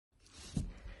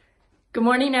Good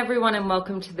morning, everyone, and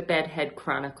welcome to the Bedhead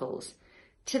Chronicles.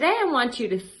 Today, I want you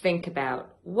to think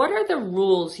about what are the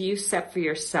rules you set for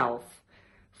yourself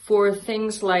for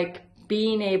things like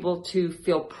being able to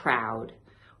feel proud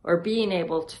or being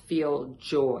able to feel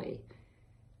joy.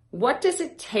 What does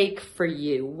it take for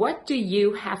you? What do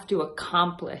you have to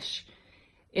accomplish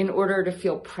in order to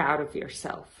feel proud of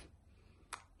yourself?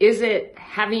 Is it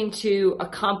having to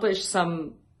accomplish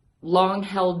some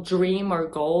long-held dream or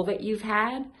goal that you've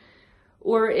had?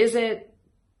 Or is it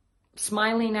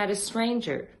smiling at a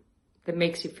stranger that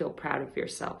makes you feel proud of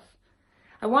yourself?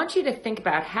 I want you to think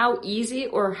about how easy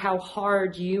or how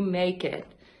hard you make it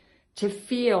to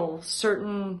feel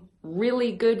certain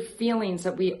really good feelings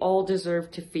that we all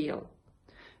deserve to feel.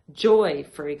 Joy,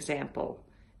 for example.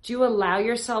 Do you allow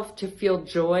yourself to feel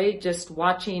joy just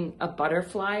watching a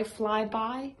butterfly fly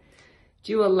by?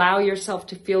 Do you allow yourself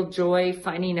to feel joy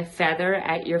finding a feather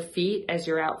at your feet as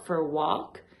you're out for a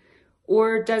walk?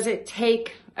 Or does it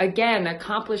take, again,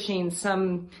 accomplishing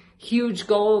some huge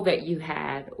goal that you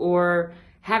had, or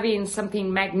having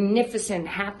something magnificent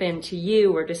happen to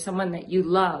you or to someone that you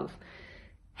love?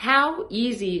 How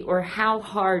easy or how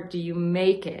hard do you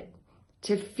make it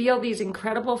to feel these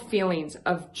incredible feelings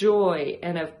of joy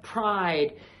and of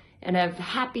pride and of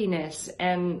happiness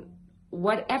and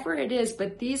whatever it is,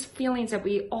 but these feelings that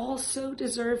we all so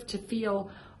deserve to feel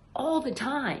all the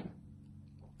time?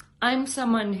 I'm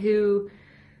someone who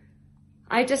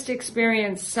I just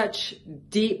experienced such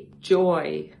deep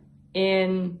joy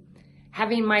in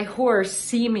having my horse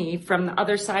see me from the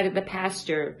other side of the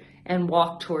pasture and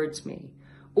walk towards me,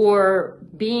 or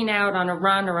being out on a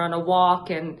run or on a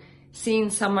walk and seeing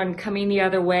someone coming the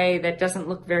other way that doesn't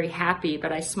look very happy,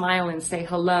 but I smile and say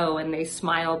hello and they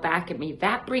smile back at me.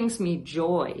 That brings me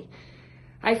joy.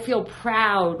 I feel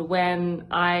proud when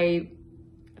I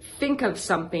think of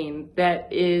something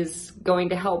that is going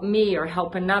to help me or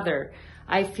help another.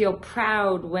 I feel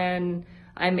proud when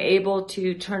I'm able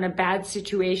to turn a bad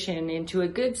situation into a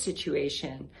good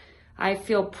situation. I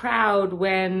feel proud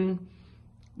when,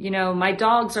 my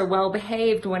dogs are well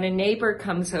behaved, when a neighbor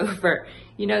comes over.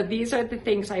 These are the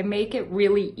things. I make it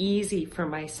really easy for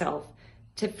myself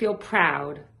to feel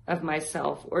proud of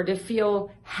myself, or to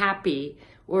feel happy,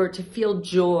 or to feel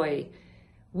joy.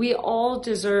 We all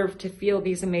deserve to feel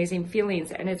these amazing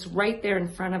feelings, and it's right there in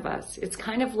front of us. It's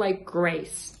kind of like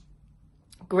grace.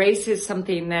 Grace is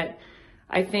something that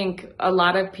I think a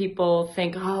lot of people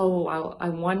think, I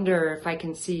wonder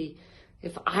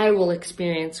if I will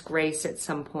experience grace at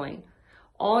some point.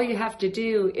 All you have to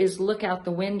do is look out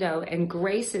the window, and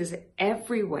grace is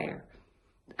everywhere.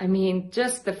 I mean,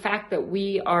 just the fact that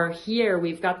we are here,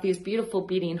 we've got these beautiful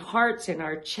beating hearts in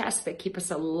our chest that keep us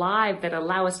alive, that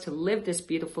allow us to live this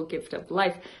beautiful gift of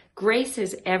life. Grace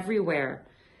is everywhere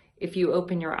if you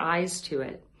open your eyes to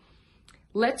it.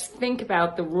 Let's think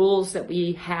about the rules that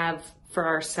we have for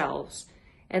ourselves,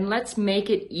 and let's make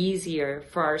it easier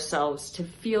for ourselves to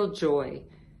feel joy,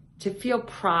 to feel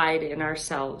pride in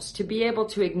ourselves, to be able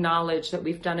to acknowledge that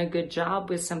we've done a good job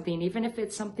with something, even if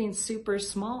it's something super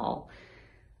small.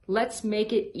 Let's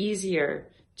make it easier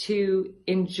to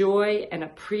enjoy and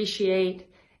appreciate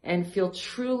and feel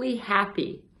truly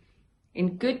happy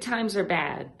in good times or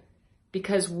bad,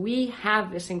 because we have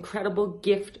this incredible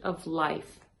gift of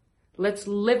life. Let's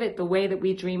live it the way that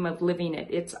we dream of living it.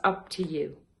 It's up to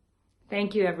you.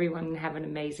 Thank you, everyone, and have an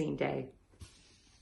amazing day.